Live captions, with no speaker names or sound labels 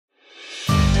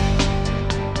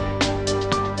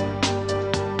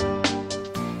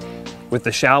With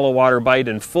the shallow water bite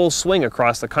in full swing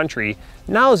across the country,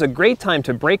 now is a great time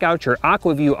to break out your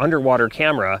Aqua-Vu Underwater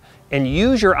Camera and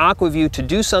use your Aqua-Vu to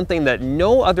do something that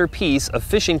no other piece of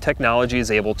fishing technology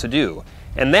is able to do.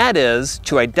 And that is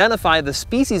to identify the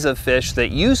species of fish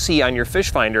that you see on your fish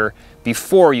finder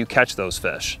before you catch those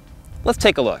fish. Let's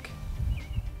take a look.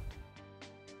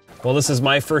 Well, this is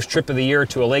my first trip of the year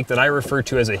to a lake that I refer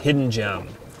to as a hidden gem.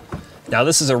 Now,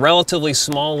 this is a relatively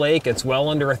small lake. It's well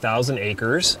under 1,000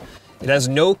 acres. It has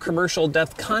no commercial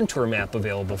depth contour map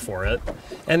available for it,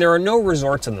 and there are no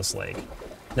resorts in this lake.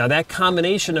 Now, that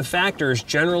combination of factors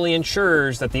generally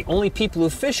ensures that the only people who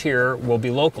fish here will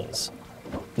be locals.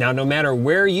 Now, no matter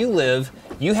where you live,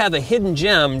 you have a hidden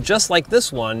gem just like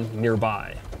this one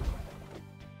nearby.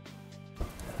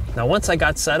 Now, once I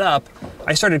got set up,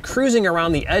 I started cruising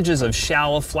around the edges of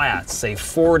shallow flats, say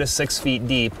 4 to 6 feet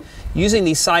deep, using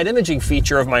the side imaging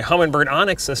feature of my Humminbird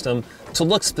Onyx system to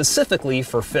look specifically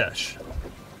for fish.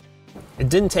 It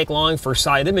didn't take long for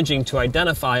side imaging to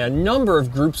identify a number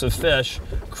of groups of fish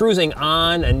cruising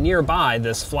on and nearby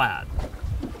this flat.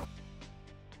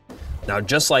 Now,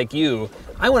 just like you,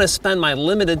 I want to spend my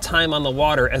limited time on the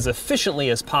water as efficiently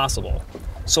as possible.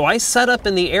 So I set up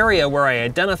in the area where I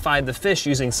identified the fish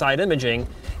using side imaging,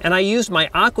 and I used my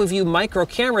Aqua-Vu micro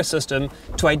camera system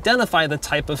to identify the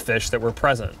type of fish that were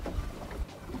present.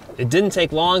 It didn't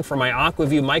take long for my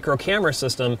Aqua-Vu micro camera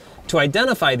system to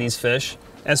identify these fish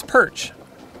as perch.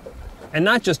 And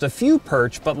not just a few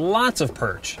perch, but lots of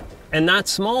perch. And not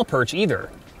small perch either,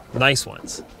 nice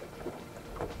ones.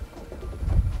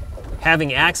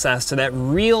 Having access to that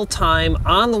real-time,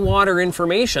 on-the-water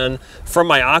information from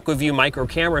my Aqua-Vu micro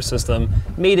camera system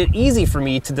made it easy for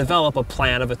me to develop a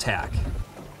plan of attack.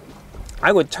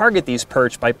 I would target these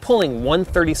perch by pulling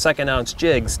 1/32 ounce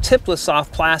jigs tipped with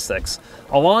soft plastics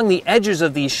along the edges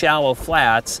of these shallow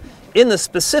flats in the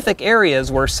specific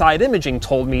areas where side imaging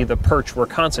told me the perch were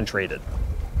concentrated.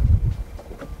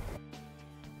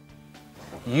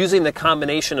 Using the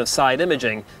combination of side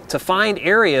imaging to find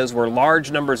areas where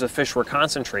large numbers of fish were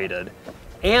concentrated,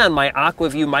 and my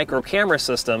Aqua-Vu micro camera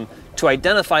system to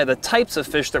identify the types of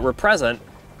fish that were present,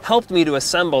 helped me to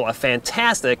assemble a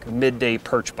fantastic midday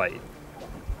perch bite.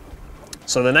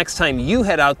 So the next time you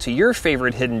head out to your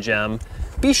favorite hidden gem,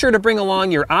 be sure to bring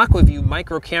along your Aqua-Vu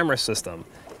micro camera system.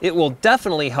 It will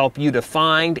definitely help you to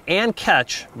find and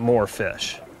catch more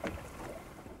fish.